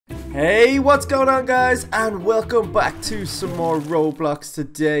Hey, what's going on, guys, and welcome back to some more Roblox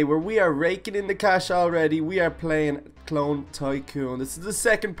today, where we are raking in the cash already. We are playing Clone Tycoon. This is the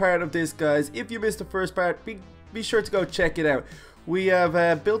second part of this, guys. If you missed the first part, be sure to go check it out. We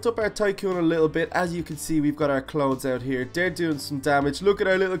have built up our Tycoon a little bit. As you can see, we've got our clones out here. They're doing some damage. Look at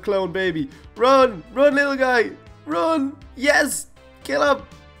our little clone baby. Run! Run, little guy! Run! Yes! Kill him!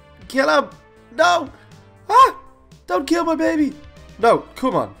 Kill him! No! Ah! Don't kill my baby! No,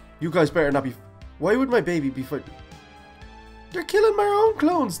 come on. You guys better not be... Why would my baby be fighting? They're killing my own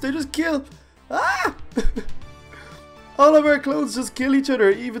clones. They just kill... Ah! All of our clones just kill each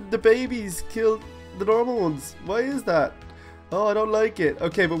other. Even the babies kill the normal ones. Why is that? Oh, I don't like it.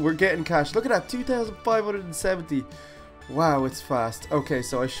 Okay, but we're getting cash. Look at that. 2,570. Wow, it's fast. Okay,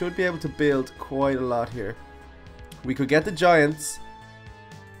 so I should be able to build quite a lot here. We could get the giants.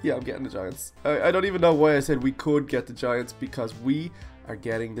 Yeah, I'm getting the giants. I don't even know why I said we could get the giants, because we are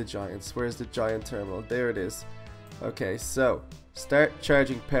getting the giants. Where's the giant terminal? There it is. Okay, so start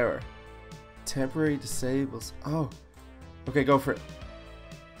charging power. Temporary disables. Oh, okay, go for it.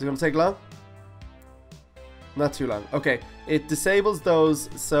 Is it gonna take long? Not too long. Okay, it disables those.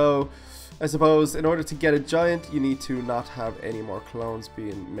 So I suppose in order to get a giant, you need to not have any more clones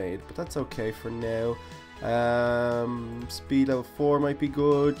being made, but that's okay for now. Speed level 4 might be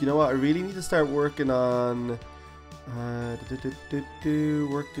good. You know what? I really need to start working on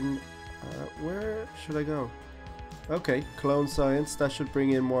where should I go? Okay, clone science. That should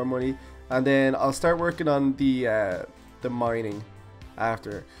bring in more money, and then I'll start working on the mining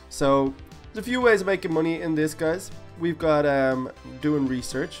after. So there's a few ways of making money in this, guys. We've got doing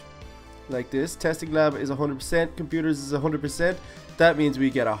research like this. Testing lab is 100%. Computers is 100%. That means we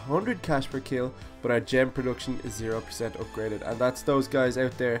get 100 cash per kill, but our gem production is 0% upgraded, and that's those guys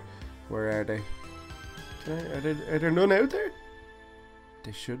out there. Where are they? Are there none out there?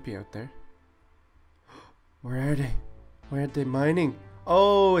 They should be out there. Where are they? Where are they mining?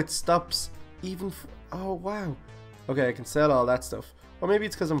 Oh, it stops even. Oh, wow. Okay, I can sell all that stuff. Or maybe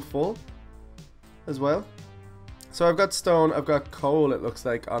it's because I'm full as well. So I've got stone, I've got coal, it looks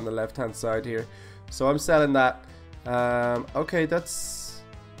like, on the left hand side here. So I'm selling that. Okay, that's...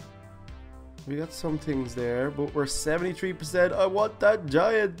 We got some things there, but we're 73%. I want that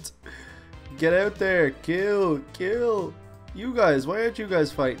giant. Get out there. Kill. Kill. You guys, why aren't you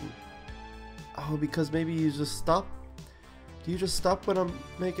guys fighting? Oh, because maybe you just stop? Do you just stop when I'm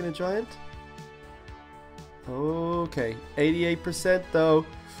making a giant? Okay, 88% though.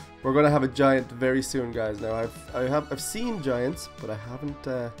 We're gonna have a giant very soon, guys. Now I've seen giants, but I haven't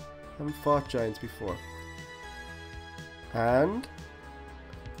fought giants before. And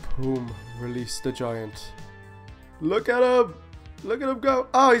boom, release the giant. Look at him! Look at him go!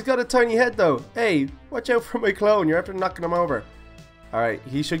 Oh, he's got a tiny head though. Hey, watch out for my clone. You're after knocking him over. Alright,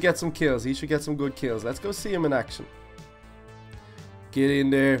 he should get some kills. He should get some good kills. Let's go see him in action. Get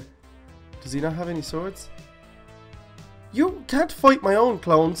in there. Does he not have any swords? You can't fight my own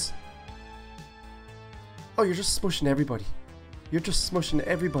clones. Oh, you're just smushing everybody. You're just smushing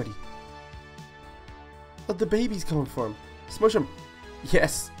everybody. Oh, the baby's coming for him. Smush him.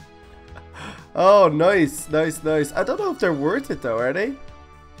 Yes. Oh, nice. Nice, nice. I don't know if they're worth it though, are they?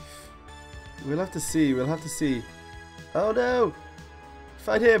 We'll have to see. We'll have to see. Oh no.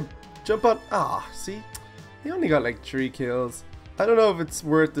 Fight him. Jump on. Ah, see? He only got like 3 kills. I don't know if it's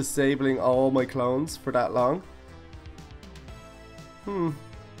worth disabling all my clones for that long.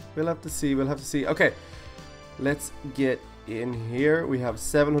 We'll have to see. We'll have to see. Okay. Let's get in here. We have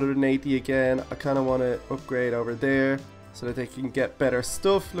 780 again. I kind of want to upgrade over there so that they can get better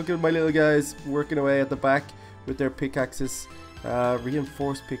stuff. Look at my little guys working away at the back with their pickaxes.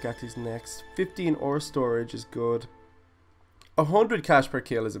 Reinforced pickaxes next. 15 ore storage is good. 100 cash per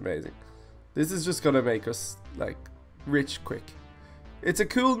kill is amazing. This is just gonna make us like rich quick. It's a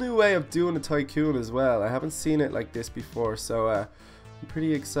cool new way of doing a tycoon as well. I haven't seen it like this before, so I'm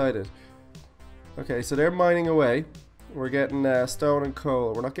pretty excited. Okay, so they're mining away. We're getting stone and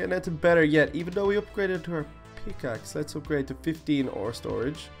coal. We're not getting anything better yet, even though we upgraded to our pickaxe. Let's upgrade to 15 ore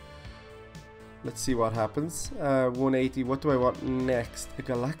storage. Let's see what happens. 180. What do I want next? A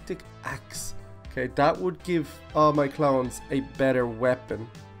galactic axe. Okay, that would give all my clones a better weapon,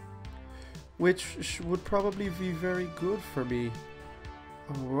 which would probably be very good for me.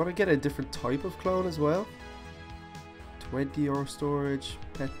 Oh, I want to get a different type of clone as well. 20 ore storage.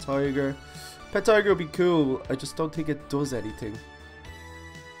 Pet tiger. Pet tiger would be cool. I just don't think it does anything.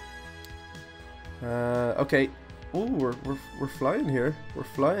 Okay. Oh, we're flying here. We're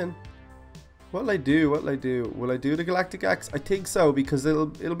flying. What'll I do? What'll I do? Will I do the galactic axe? I think so, because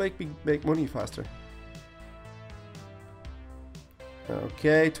it'll make me make money faster.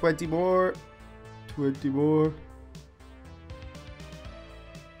 Okay, 20 more. 20 more.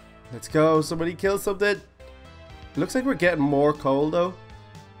 Let's go. Somebody kill something. Looks like we're getting more coal though.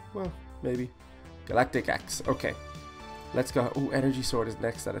 Well, maybe. Galactic axe. Okay. Let's go. Oh, energy sword is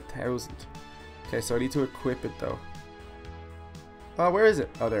next at 1,000. Okay, so I need to equip it though. Oh, where is it?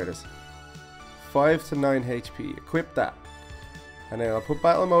 Oh, there it is. 5 to 9 HP. Equip that. And then I'll put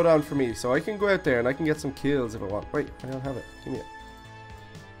battle mode on for me. So I can go out there and I can get some kills if I want. Wait, I don't have it. Give me it.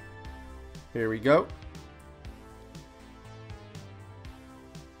 Here we go.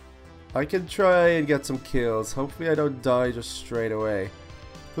 I can try and get some kills. Hopefully I don't die just straight away.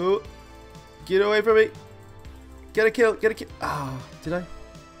 Ooh. Get away from me. Get a kill. Get a kill. Ah, did I?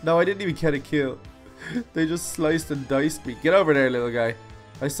 No, I didn't even get a kill. They just sliced and diced me. Get over there, little guy.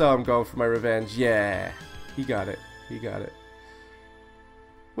 I saw him going for my revenge. Yeah. He got it. He got it.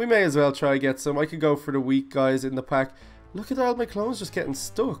 We may as well try get some. I could go for the weak guys in the pack. Look at all my clones just getting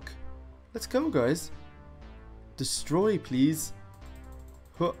stuck. Let's go, guys. Destroy, please.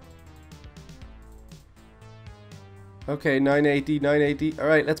 Huh. Okay, 980, 980.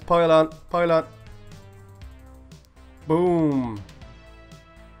 Alright, let's pile on. Pile on. Boom.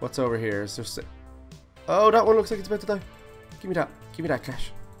 What's over here? Is there... Oh, that one looks like it's about to die. Give me that. Give me that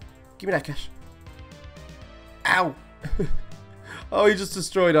cash. Give me that cash. Ow. Oh, he just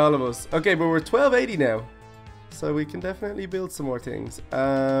destroyed all of us. Okay, but we're 1280 now. So we can definitely build some more things.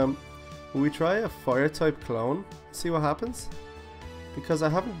 Will we try a fire type clone? See what happens? Because I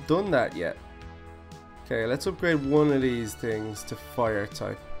haven't done that yet. Okay, let's upgrade one of these things to fire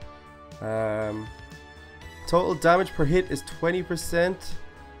type. Total damage per hit is 20%.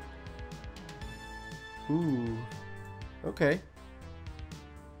 Ooh. Okay.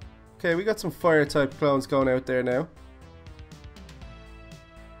 Okay, we got some fire type clones going out there now.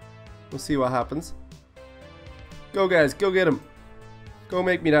 We'll see what happens. Go guys, go get them. Go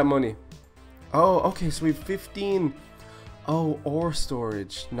make me that money. Oh, okay, so we have 15. Oh, ore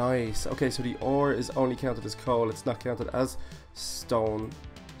storage. Nice. Okay, so the ore is only counted as coal. It's not counted as stone.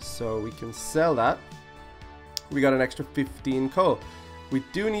 So we can sell that. We got an extra 15 coal. We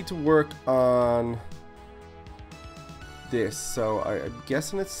do need to work on this. So I'm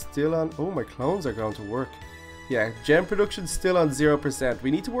guessing it's still on. Oh, my clones are going to work. Yeah, gem production still on 0%.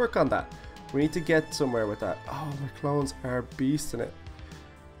 We need to work on that. We need to get somewhere with that. Oh, my clones are beasting it.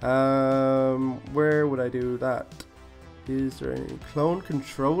 Where would I do that? Is there any clone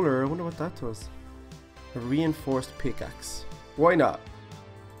controller? I wonder what that does. A reinforced pickaxe. Why not?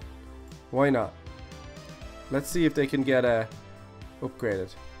 Why not? Let's see if they can get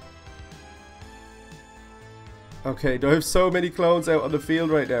upgraded. Okay, do I have so many clones out on the field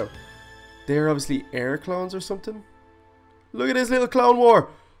right now? They're obviously air clones or something. Look at this little clone war.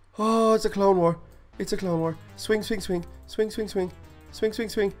 Oh, it's a clone war. It's a clone war. Swing, swing, swing. Swing, swing, swing. Swing, swing,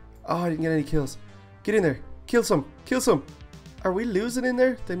 swing. Oh, I didn't get any kills. Get in there. Kill some. Kill some. Are we losing in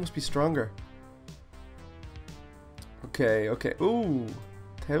there? They must be stronger. Okay, okay. Ooh.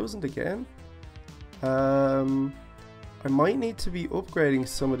 1,000 again. I might need to be upgrading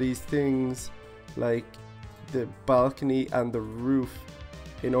some of these things, like the balcony and the roof,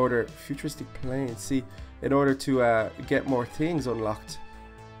 in order futuristic planes. See, in order to get more things unlocked.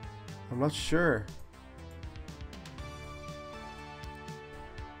 I'm not sure.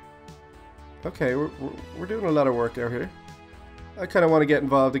 Okay, we're doing a lot of work out here. I kind of want to get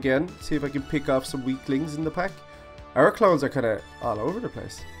involved again, see if I can pick off some weaklings in the pack. Our clones are kind of all over the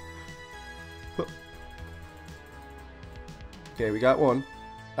place. Okay, we got one.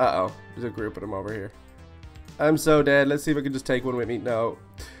 Uh-oh, there's a group of them over here. I'm so dead. Let's see if I can just take one with me. No,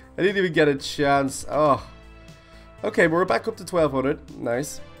 I didn't even get a chance. Oh. Okay, we're back up to 1200.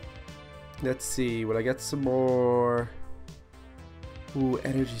 Nice. Let's see, will I get some more? Ooh,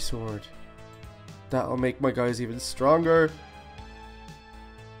 energy sword. That'll make my guys even stronger.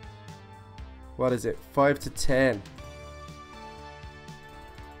 What is it? 5 to 10.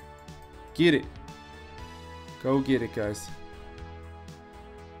 Get it. Go get it, guys.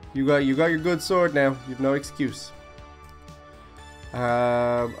 You got your good sword now. You've no excuse.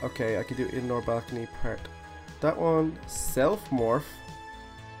 Okay, I can do indoor balcony part. That one, self-morph.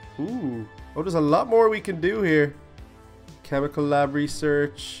 Ooh. Oh, there's a lot more we can do here. Chemical lab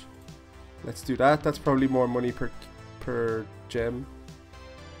research. Let's do that. That's probably more money per gem.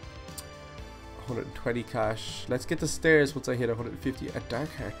 120 cash. Let's get the stairs once I hit 150. A dark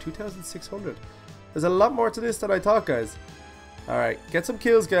heart, 2,600. There's a lot more to this than I thought, guys. Alright, get some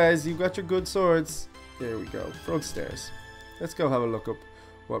kills, guys. You've got your good swords. There we go. Front stairs. Let's go have a look up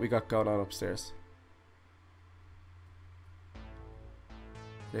what we got going on upstairs.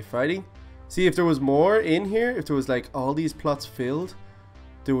 Are they fighting? See, if there was more in here, if there was like all these plots filled,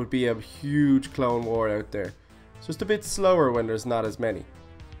 there would be a huge clone war out there. It's just a bit slower when there's not as many.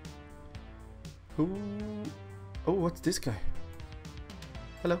 Ooh. Oh, what's this guy?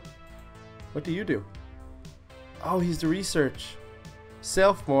 Hello. What do you do? Oh, he's the research.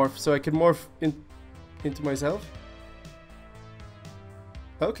 Self-morph, so I can morph into myself?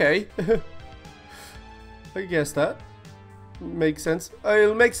 Okay. I guess that makes sense.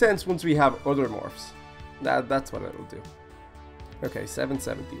 It'll make sense once we have other morphs. That's what it'll do. Okay,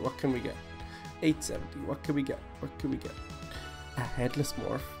 770. What can we get? 870. What can we get? What can we get? A headless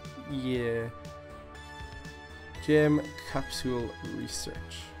morph. Yeah. Gem capsule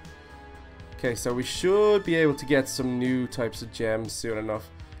research. Okay, so we should be able to get some new types of gems soon enough,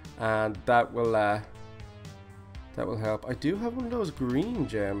 and that will help. I do have one of those green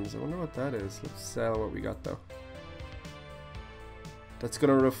gems. I wonder what that is. Let's sell what we got though. That's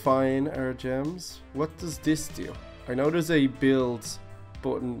gonna refine our gems. What does this do? I know there's a build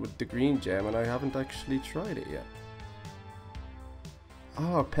button with the green gem, and I haven't actually tried it yet.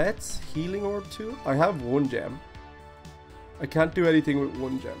 Ah, pets, healing orb too. I have one gem. I can't do anything with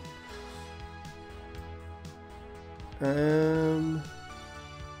one gem.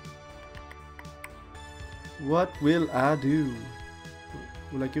 What will I do?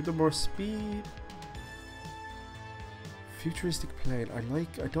 Will I give them more speed? Futuristic plane. I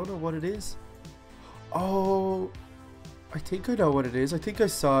don't know what it is. Oh, I think I know what it is. I think I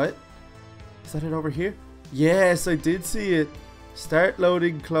saw it. Is that it over here? Yes, I did see it. Start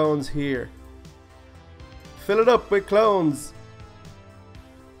loading clones here. Fill it up with clones.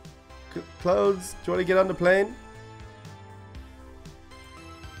 Clones, do you want to get on the plane?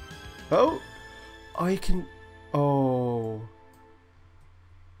 Oh, I can... Oh.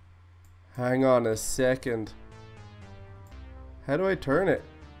 Hang on a second. How do I turn it?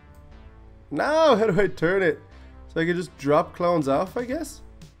 No, how do I turn it? So I can just drop clones off, I guess?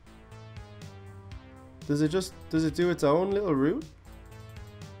 Does it do its own little route?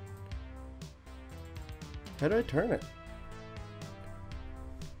 How do I turn it?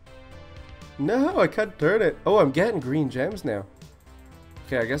 No, I can't turn it. Oh, I'm getting green gems now.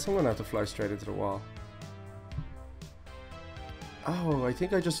 Okay, I guess I'm gonna have to fly straight into the wall. Oh, I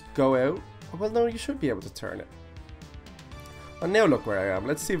think I just go out. Oh, well, no, you should be able to turn it. Oh, now look where I am.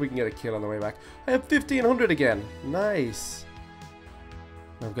 Let's see if we can get a kill on the way back. I have 1500 again. Nice.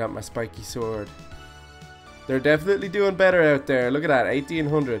 I've got my spiky sword. They're definitely doing better out there. Look at that,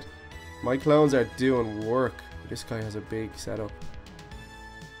 1800. My clones are doing work. This guy has a big setup.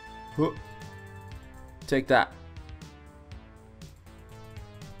 Whoop. Take that.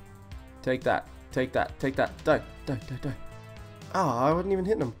 Take that. Take that. Take that. Die. Die. Die. Die. Ah, I wasn't even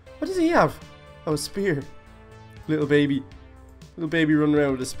hitting him. What does he have? Oh, a spear. Little baby. Little baby running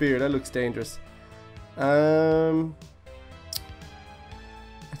around with a spear. That looks dangerous. I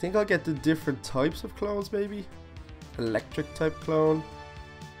think I'll get the different types of clones, maybe. Electric type clone.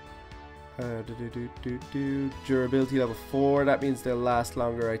 Durability level 4. That means they'll last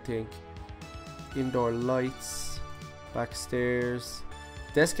longer, I think. Indoor lights. Backstairs.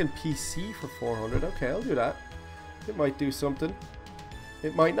 Desk and PC for 400. Okay, I'll do that. It might do something.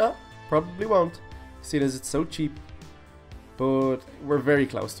 It might not. Probably won't. Seeing as it's so cheap. But we're very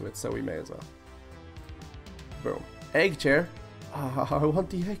close to it, so we may as well. Boom. Egg chair. Ah, I want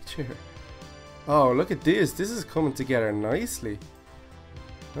the egg chair. Oh, look at this. This is coming together nicely.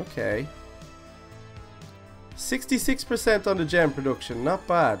 Okay. 66% on the gem production. Not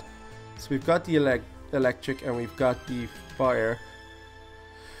bad. So we've got the electric and we've got the fire.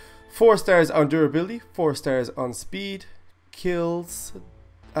 4 stars on durability. 4 stars on speed. Kills.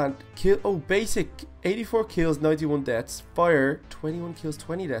 And basic 84 kills, 91 deaths. Fire 21 kills,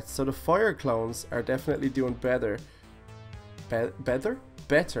 20 deaths. So the fire clones are definitely doing better. Better.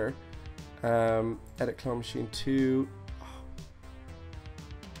 Edit clone machine 2. Oh.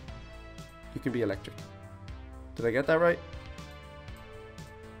 You can be electric. Did I get that right?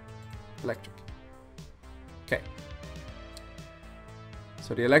 Electric. Okay.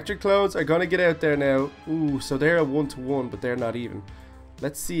 So the electric clones are gonna get out there now. Ooh, so they're a 1-to-1, but they're not even.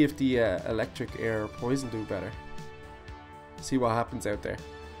 Let's see if the electric, air, or poison do better. See what happens out there.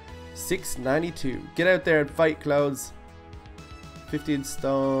 692. Get out there and fight, clouds. 15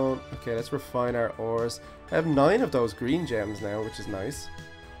 stone. Okay, let's refine our ores. I have 9 of those green gems now, which is nice.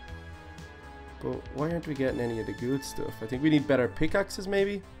 But why aren't we getting any of the good stuff? I think we need better pickaxes,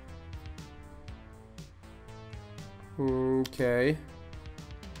 maybe? Okay.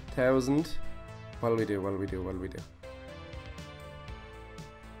 1000. What'll we do? What'll we do? What'll we do?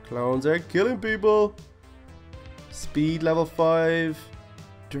 Clones are killing people. Speed level 5.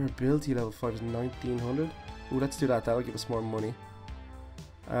 Durability level 5 is 1900. Ooh, let's do that. That'll give us more money.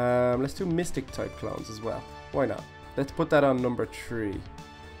 Let's do mystic type clones as well. Why not? Let's put that on number 3.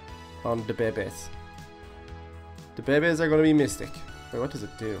 On the bebes. The bebes are going to be mystic. Wait, what does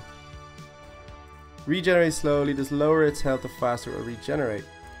it do? Regenerate slowly. Does lower its health the faster it will regenerate.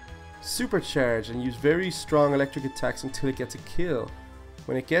 Supercharge and use very strong electric attacks until it gets a kill.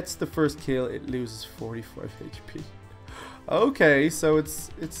 When it gets the first kill, it loses 45 HP. Okay, so it's...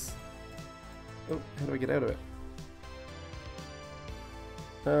 Oh, how do I get out of it?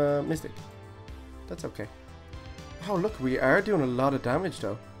 Mystic. That's okay. Oh, look, we are doing a lot of damage,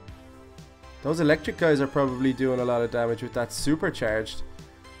 though. Those electric guys are probably doing a lot of damage with that supercharged.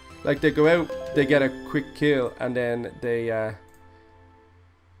 Like, they go out, they get a quick kill, and then they, I'm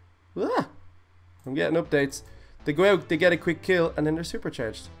getting updates. They go out, they get a quick kill, and then they're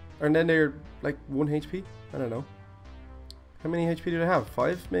supercharged. And then they're, like, 1 HP? I don't know. How many HP do they have?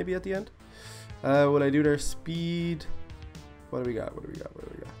 5, maybe, at the end? Will I do their speed? What do we got? What do we got? What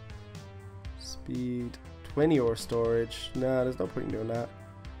do we got? Speed. 20 ore storage. Nah, there's no point in doing that.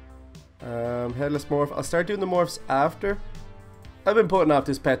 Headless morph. I'll start doing the morphs after. I've been putting off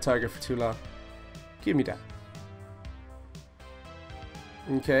this pet tiger for too long. Give me that.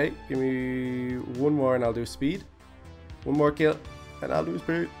 Okay, give me one more and I'll do speed. One more kill and I'll do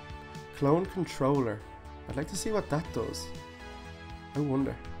speed. Clone controller. I'd like to see what that does. I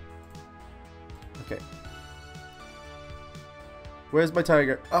wonder. Okay. Where's my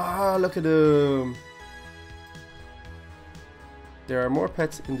tiger? Ah, look at him. There are more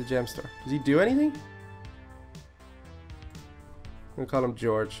pets in the gem store. Does he do anything? I'm gonna call him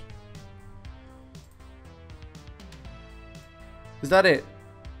George. Is that it?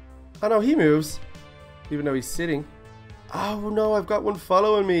 Oh no, he moves. Even though he's sitting. Oh no, I've got one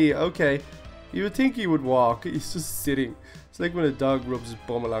following me. Okay. You would think he would walk. He's just sitting. It's like when a dog rubs his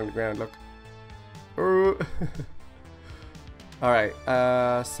bum along the ground. Look. Alright,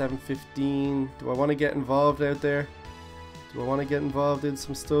 7:15. Do I want to get involved out there? Do I want to get involved in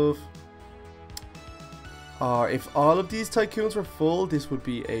some stuff? If all of these tycoons were full, this would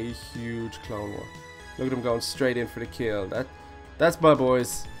be a huge clone war. Look at them going straight in for the kill. That's my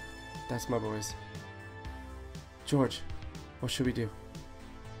boys. That's my boys. George, what should we do?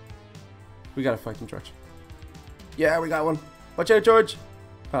 We gotta fight them, George. Yeah, we got one. Watch out, George.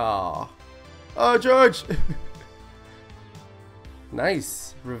 Aww. Oh, George.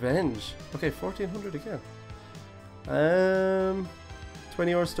 Nice. Revenge. Okay, 1400 again.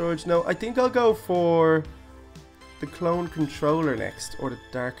 20 ore storage. No, I think I'll go for the clone controller next, or the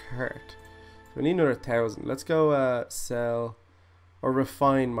dark heart. We need another 1,000. Let's go sell or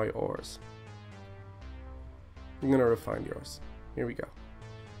refine my ores. I'm gonna refine yours. Here we go.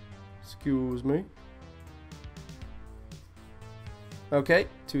 Excuse me. Okay,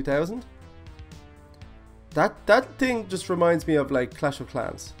 2,000. That thing just reminds me of like Clash of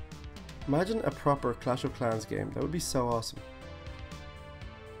Clans. Imagine a proper Clash of Clans game. That would be so awesome.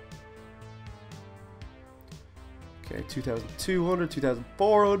 Okay, 2,200,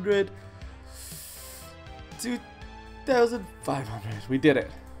 2,400, 2,500. We did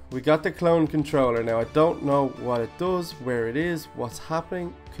it. We got the clone controller. Now I don't know what it does, where it is, what's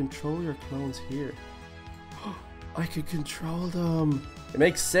happening. Control your clones here. I could control them. It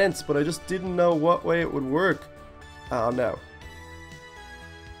makes sense, but I just didn't know what way it would work. Oh no.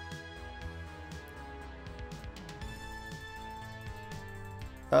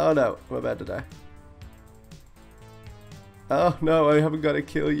 Oh no, I'm about to die. Oh no, I haven't got a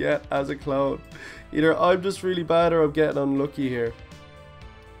kill yet as a clone. Either I'm just really bad or I'm getting unlucky here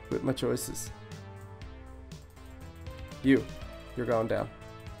with my choices. You're going down.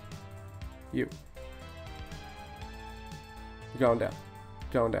 You're going down.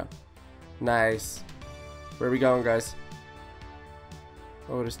 Going down. Nice. Where are we going, guys?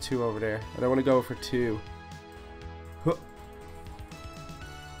 Oh, there's 2 over there. I don't want to go for 2. Huh.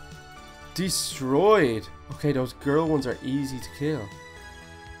 Destroyed. Okay, those girl ones are easy to kill.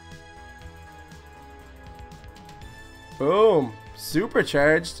 Boom.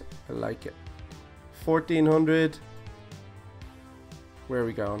 Supercharged. I like it. 1,400. Where are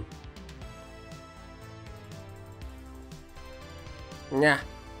we going? Nah.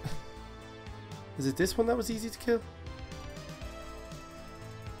 Is it this one that was easy to kill?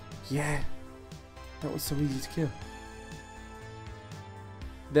 Yeah. That one's so easy to kill.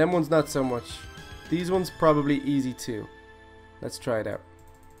 Them ones not so much. These ones probably easy too. Let's try it out.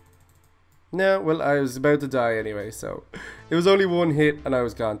 No, well, I was about to die anyway, so it was only 1 hit and I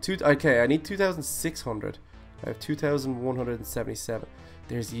was gone. Okay, I need 2,600. I have 2,177.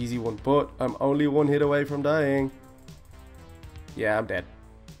 There's the easy one, but I'm only 1 hit away from dying. Yeah, I'm dead.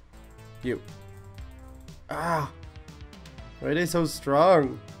 You. Ah. Why are they so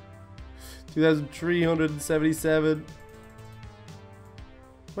strong? 2,377.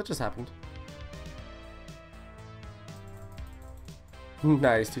 What just happened?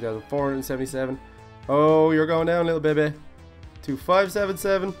 Nice, 2,477. Oh, you're going down, little baby.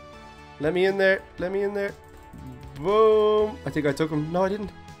 2,577. Let me in there. Let me in there. Boom. I think I took him. No, I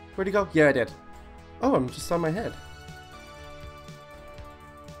didn't. Where'd he go? Yeah, I did. Oh, I'm just on my head.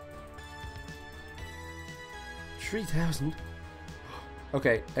 3,000.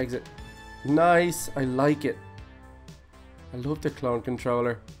 Okay, exit. Nice. I like it. I love the clone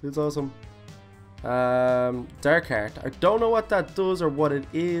controller. It's awesome. Dark Heart. I don't know what that does or what it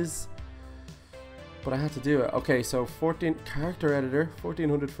is, but I had to do it. Okay, so 14 character editor,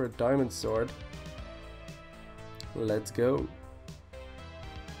 1400 for a diamond sword. Let's go.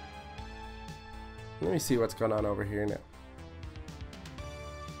 Let me see what's going on over here now.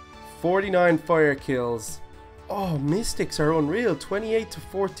 49 fire kills. Oh, Mystics are unreal. 28 to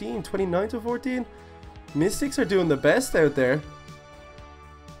 14, 29 to 14. Mystics are doing the best out there.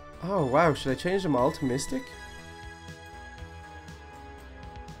 Oh wow, should I change them all to Mystic?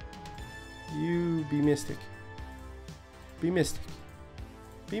 You be Mystic. Be Mystic.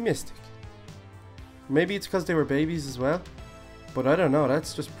 Be Mystic. Maybe it's because they were babies as well. But I don't know,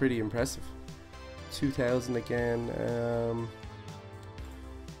 that's just pretty impressive. 2,000 again.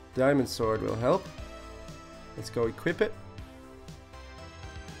 Diamond sword will help. Let's go equip it.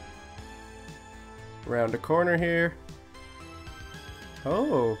 Around the corner here.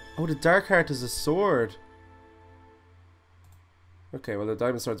 Oh, the Dark Heart is a sword. Okay, well the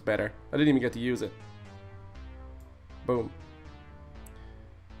diamond sword's better. I didn't even get to use it. Boom.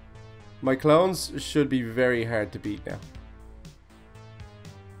 My clones should be very hard to beat now.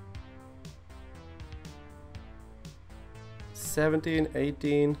 $17,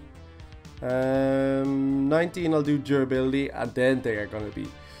 $18, 19 I'll do durability, and then they are going to be,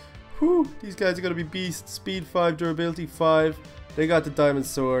 whew, these guys are going to be beasts. Speed 5, durability 5. They got the diamond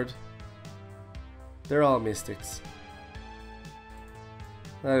sword. They're all mystics.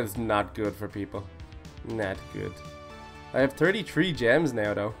 That is not good for people. Not good. I have 33 gems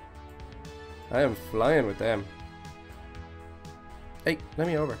now though. I am flying with them. Hey, let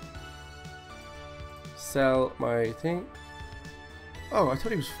me over. Sell my thing. Oh, I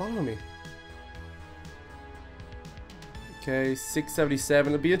thought he was following me. Okay,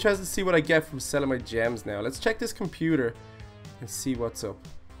 677. It'll be interesting to see what I get from selling my gems now. Let's check this computer and see what's up.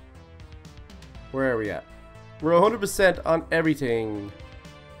 Where are we at? We're 100% on everything.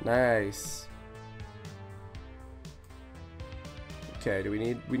 Nice. Okay, do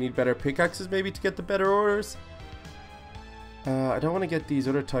we need better pickaxes maybe to get the better orders? I don't want to get these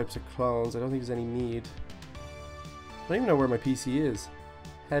other types of clones. I don't think there's any need. I don't even know where my PC is.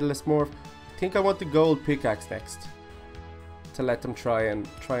 Headless morph. I think I want the gold pickaxe next, to let them try and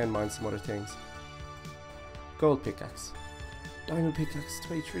mine some other things. Gold pickaxe. Diamond pickaxe,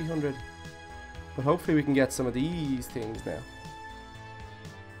 2300. But hopefully we can get some of these things now.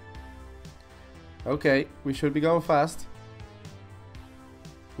 Okay, we should be going fast.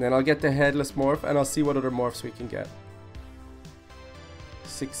 And then I'll get the headless morph and I'll see what other morphs we can get.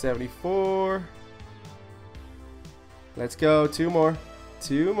 674. Let's go, 2 more.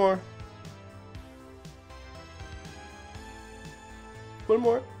 2 more. 1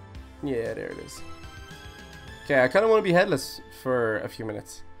 more. Yeah, there it is. Okay, I kind of want to be headless for a few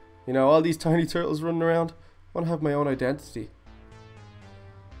minutes. You know, all these tiny turtles running around. I want to have my own identity.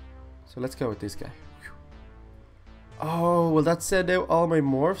 So let's go with this guy. Oh, will that send out all my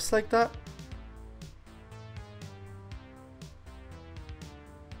morphs like that?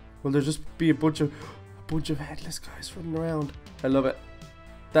 Will there just be a bunch of headless guys running around? I love it.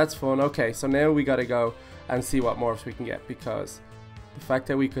 That's fun. Okay, so now we gotta go and see what morphs we can get, because the fact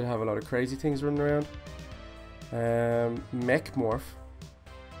that we could have a lot of crazy things running around. Mech morph.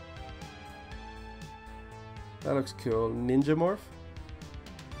 That looks cool. Ninja morph.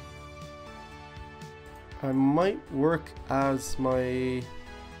 I might work as my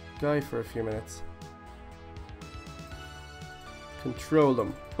guy for a few minutes. Control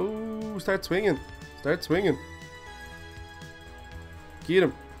them. Ooh, start swinging. Start swinging. Get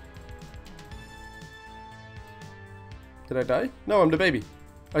him. Did I die? No, I'm the baby.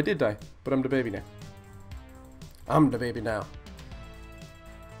 I did die, but I'm the baby now. I'm the baby now.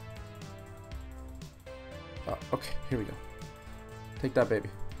 Oh, okay, here we go. Take that, baby.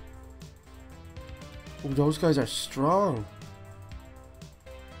 Ooh, those guys are strong.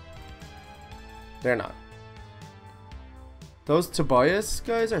 They're not. Those Tobias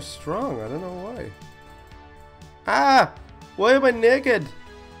guys are strong. I don't know why. Ah! Why am I naked?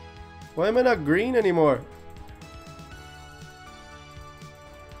 Why am I not green anymore?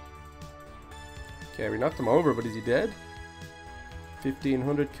 Okay, we knocked him over, but is he dead?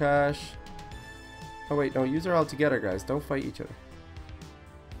 1500 cash. Oh wait, no, use her all together, guys. Don't fight each other.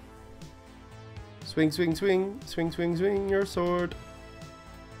 Swing, swing, swing. Swing, swing, swing your sword.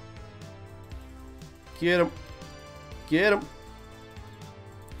 Get him. Get him.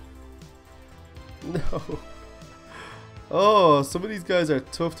 No. Oh, some of these guys are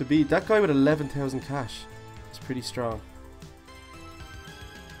tough to beat. That guy with 11,000 cash is pretty strong.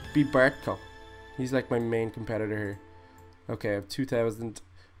 Beat Bartko. He's like my main competitor here. Okay, I have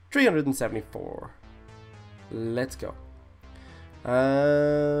 2,374. Let's go.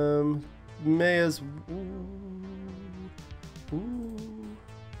 May as...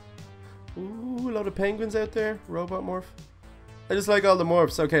 Ooh, a lot of penguins out there. Robot morph. I just like all the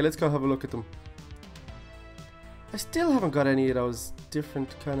morphs. Okay, let's go have a look at them. I still haven't got any of those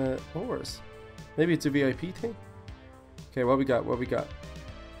different kind of ores. Maybe it's a VIP thing. Okay, what we got? What we got?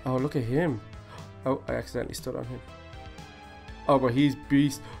 Oh, look at him. Oh, I accidentally stood on him. Oh, but he's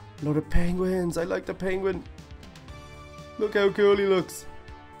beast. Load of penguins. I like the penguin. Look how cool he looks.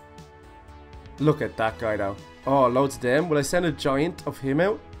 Look at that guy now. Oh, loads of them. Will I send a giant of him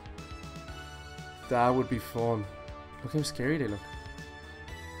out? That would be fun. Look how scary they look.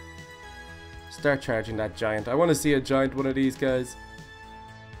 Start charging that giant. I want to see a giant one of these guys.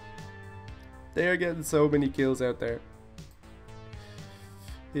 They are getting so many kills out there.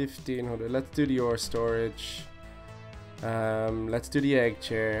 1500. Let's do the ore storage. Let's do the egg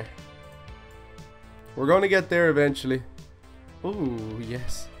chair. We're going to get there eventually. Ooh,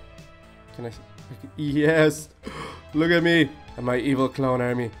 yes. Can I? Yes. Look at me and my evil clone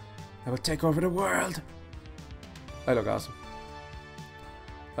army. I will take over the world. I look awesome.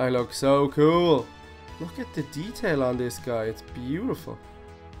 I look so cool. Look at the detail on this guy. It's beautiful.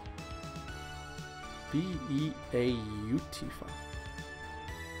 Beautiful.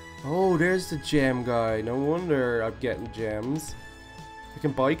 Oh, there's the gem guy. No wonder I'm getting gems. I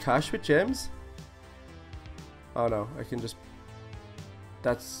can buy cash with gems? Oh no, I can just...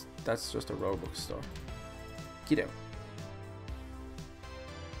 That's just a Roblox store. Get out.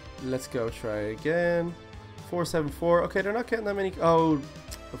 Let's go try again. 474. Okay, they're not getting that many... Oh,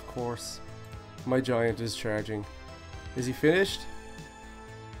 of course. My giant is charging. Is he finished?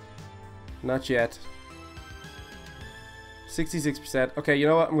 Not yet. 66%. Okay, you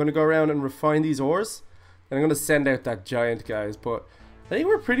know what? I'm going to go around and refine these ores. And I'm going to send out that giant, guys. But I think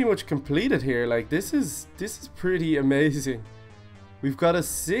we're pretty much completed here. Like, this is pretty amazing. We've got a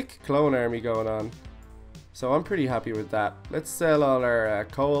sick clone army going on. So I'm pretty happy with that. Let's sell all our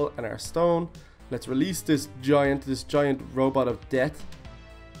coal and our stone. Let's release this giant robot of death.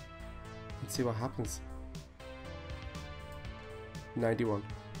 Let's see what happens. 91.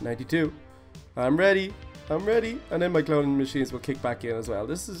 92. I'm ready. I'm ready. And then my cloning machines will kick back in as well.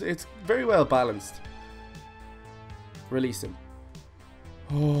 It's very well balanced. Release him.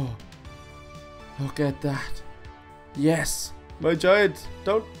 Oh, look at that. Yes, my giant.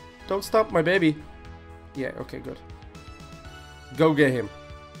 Don't stop my baby. Yeah, okay, good. Go get him.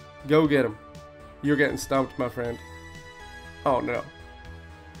 Go get him. You're getting stomped, my friend. Oh no.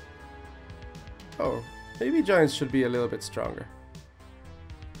 Oh, maybe giants should be a little bit stronger.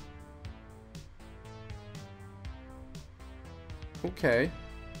 Okay.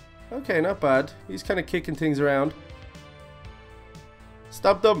 Okay, not bad. He's kind of kicking things around.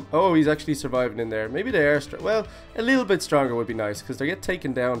 Stop them! Oh, he's actually surviving in there. Maybe they are strong. Well, a little bit stronger would be nice, because they get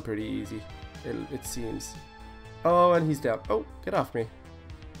taken down pretty easy, it seems. Oh, and he's down. Oh, get off me.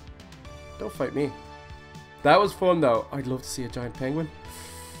 Don't fight me. That was fun, though. I'd love to see a giant penguin.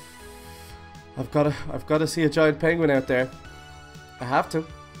 I've got to see a giant penguin out there. I have to.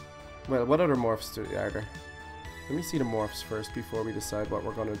 Well, what other morphs are there? Let me see the morphs first before we decide what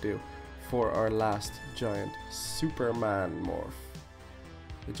we're going to do for our last giant Superman morph.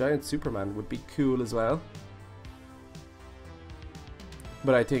 The giant Superman would be cool as well.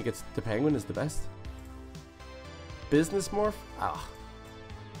 But I think the penguin is the best. Business morph? Ah.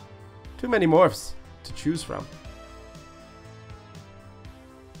 Too many morphs to choose from.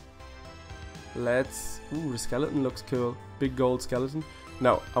 Let's... Ooh, the skeleton looks cool. Big gold skeleton.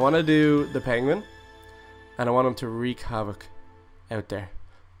 No, I want to do the penguin. And I want him to wreak havoc out there.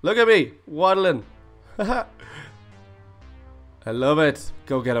 Look at me, waddling. I love it.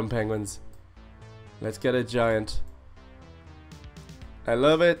 Go get him, penguins. Let's get a giant. I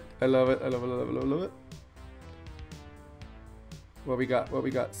love it. I love it. I love it. I love it. I love it. What we got? What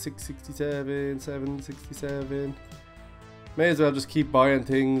we got? 667, 767. May as well just keep buying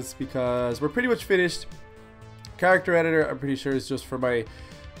things because we're pretty much finished. Character editor, I'm pretty sure is just for my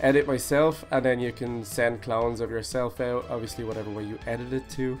edit myself, and then you can send clones of yourself out, obviously whatever way you edit it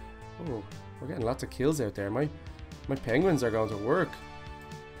to. Oh, we're getting lots of kills out there. My penguins are going to work.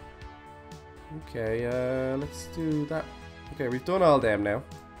 Okay, let's do that. Okay, we've done all them now,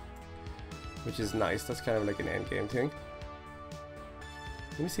 which is nice. That's kind of like an end game thing.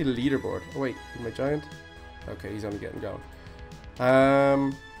 Let me see the leaderboard. Oh wait, is my giant? Okay, he's only getting going.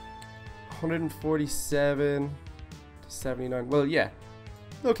 147 to 79. Well, yeah.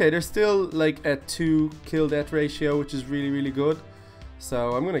 Okay, they're still like a 2 kill death ratio, which is really good.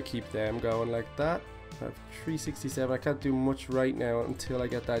 So I'm gonna keep them going like that. I have 367. I can't do much right now until I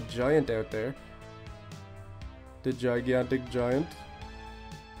get that giant out there. The gigantic giant.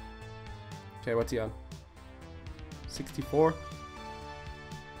 Okay, what's he on? 64.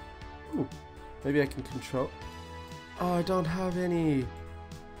 Ooh, maybe I can control. Oh, I don't have any.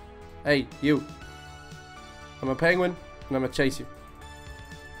 Hey, you. I'm a penguin, and I'm gonna chase you.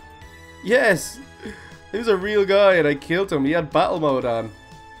 Yes! He was a real guy, and I killed him. He had battle mode on.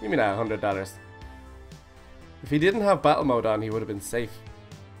 Give me that $100. If he didn't have battle mode on, he would have been safe.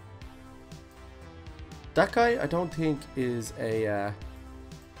 That guy, I don't think is a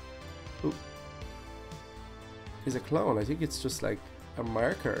is a clone. I think it's just like a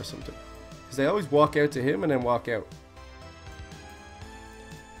marker or something. Because they always walk out to him and then walk out.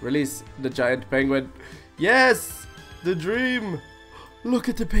 Release the giant penguin. Yes! The dream! Look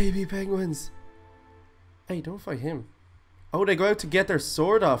at the baby penguins. Hey, don't fight him. Oh, they go out to get their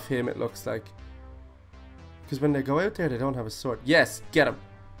sword off him, it looks like. Because when they go out there, they don't have a sword. Yes, get him.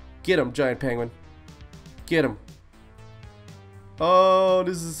 Get him, giant penguin. Get him. Oh,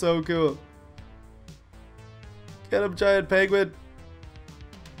 this is so cool. Get him, giant penguin.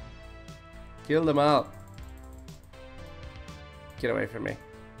 Kill them all. Get away from me.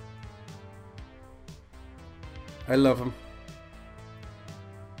 I love him.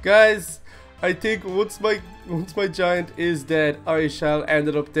 Guys, I think once my giant is dead, I shall end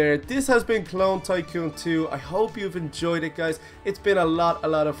it up there. This has been Clone Tycoon 2. I hope you've enjoyed it, guys. It's been a lot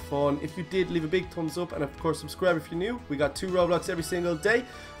of fun. If you did, leave a big thumbs up, and of course subscribe if you're new. We got 2 Roblox every single day,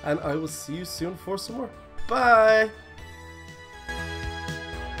 and I will see you soon for some more. Bye.